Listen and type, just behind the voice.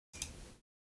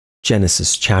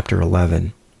Genesis chapter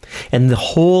 11. And the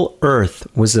whole earth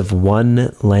was of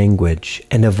one language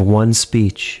and of one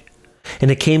speech.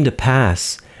 And it came to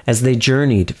pass, as they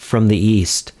journeyed from the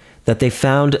east, that they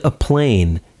found a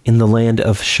plain in the land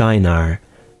of Shinar,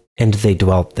 and they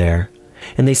dwelt there.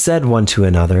 And they said one to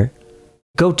another,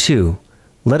 Go to,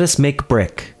 let us make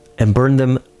brick, and burn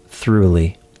them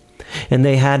thoroughly. And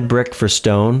they had brick for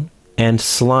stone, and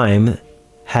slime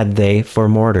had they for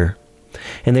mortar.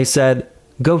 And they said,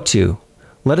 Go to,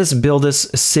 let us build us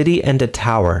a city and a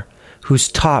tower,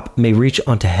 whose top may reach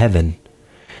unto heaven.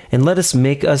 And let us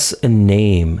make us a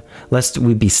name, lest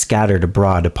we be scattered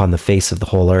abroad upon the face of the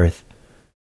whole earth.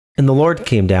 And the Lord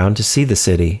came down to see the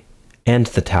city, and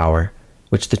the tower,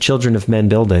 which the children of men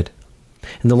builded.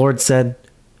 And the Lord said,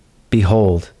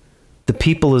 Behold, the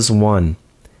people is one,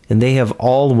 and they have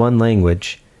all one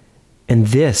language, and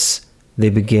this they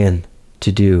begin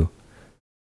to do.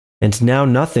 And now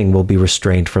nothing will be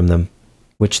restrained from them,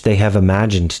 which they have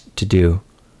imagined to do.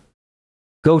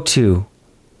 Go to,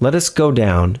 let us go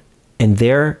down, and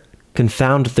there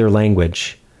confound their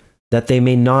language, that they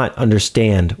may not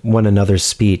understand one another's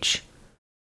speech.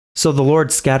 So the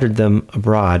Lord scattered them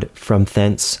abroad from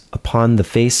thence upon the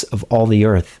face of all the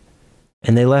earth,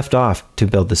 and they left off to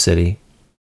build the city.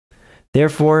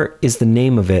 Therefore is the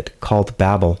name of it called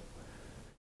Babel,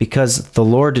 because the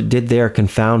Lord did there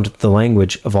confound the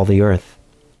language of all the earth.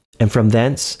 And from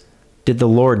thence did the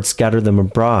Lord scatter them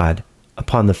abroad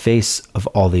upon the face of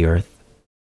all the earth.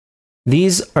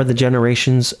 These are the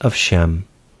generations of Shem.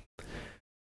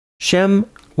 Shem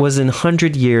was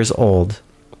 100 years old,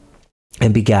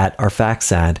 and begat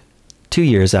Arphaxad 2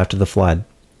 years after the flood.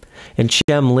 And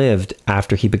Shem lived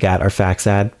after he begat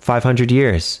Arphaxad 500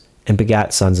 years, and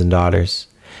begat sons and daughters.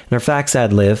 And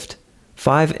Arphaxad lived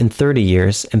 35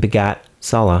 years, and begat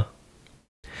Salah.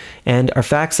 And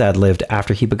Arphaxad lived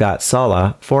after he begot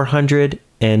Salah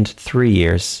 403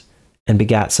 years, and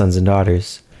begat sons and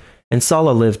daughters. And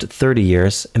Salah lived 30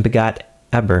 years, and begat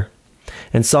Eber.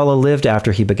 And Salah lived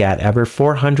after he begat Eber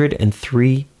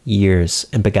 403 years,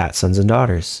 and begat sons and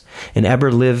daughters. And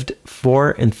Eber lived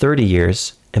 34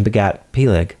 years, and begat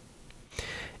Peleg.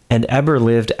 And Eber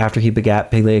lived after he begat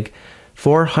Peleg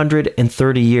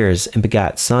 430 years, and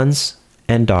begat sons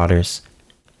and daughters.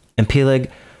 And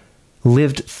Peleg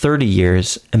lived 30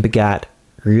 years, and begat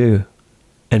Reu.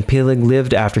 And Peleg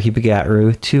lived after he begat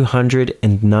Reu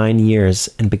 209 years,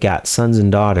 and begat sons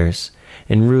and daughters.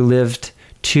 And Reu lived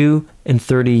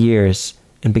 32 years,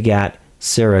 and begat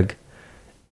Serug.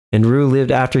 And Reu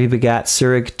lived after he begat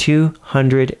Serug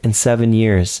 207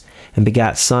 years, and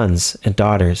begat sons and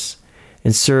daughters.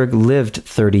 And Serug lived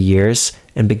 30 years,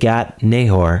 and begat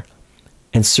Nahor.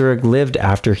 And Serug lived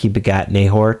after he begat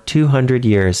Nahor 200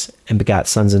 years, and begat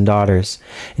sons and daughters.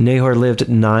 And Nahor lived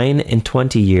 29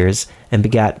 years, and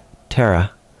begat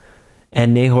Terah.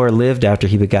 And Nahor lived after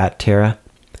he begat Terah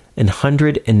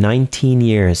 119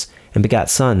 years, and begat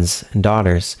sons and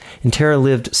daughters. And Terah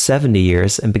lived 70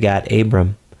 years, and begat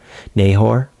Abram,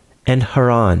 Nahor, and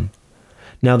Haran.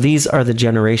 Now these are the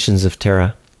generations of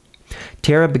Terah.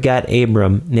 Terah begat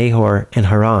Abram, Nahor, and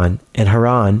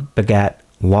Haran begat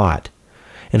Lot.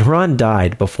 And Haran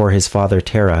died before his father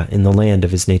Terah in the land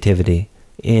of his nativity,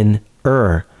 in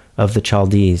Ur of the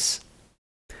Chaldees.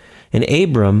 And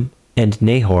Abram and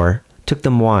Nahor took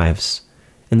them wives,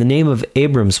 and the name of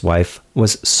Abram's wife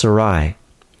was Sarai,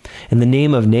 and the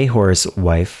name of Nahor's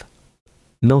wife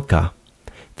Milcah,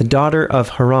 the daughter of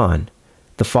Haran,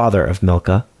 the father of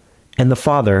Milcah, and the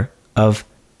father of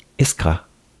Iscah.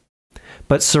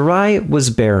 But Sarai was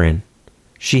barren,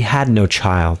 she had no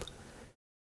child.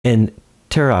 And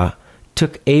Terah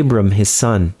took Abram his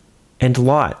son, and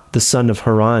Lot the son of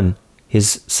Haran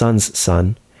his son's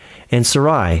son, and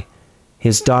Sarai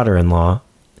his daughter-in-law,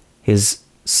 his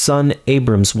son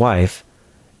Abram's wife,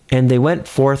 and they went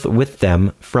forth with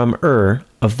them from Ur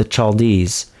of the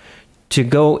Chaldees to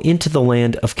go into the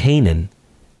land of Canaan.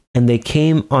 And they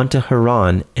came unto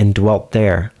Haran and dwelt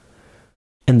there.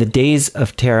 And the days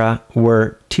of Terah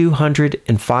were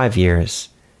 205 years,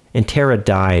 and Terah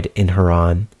died in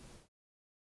Haran.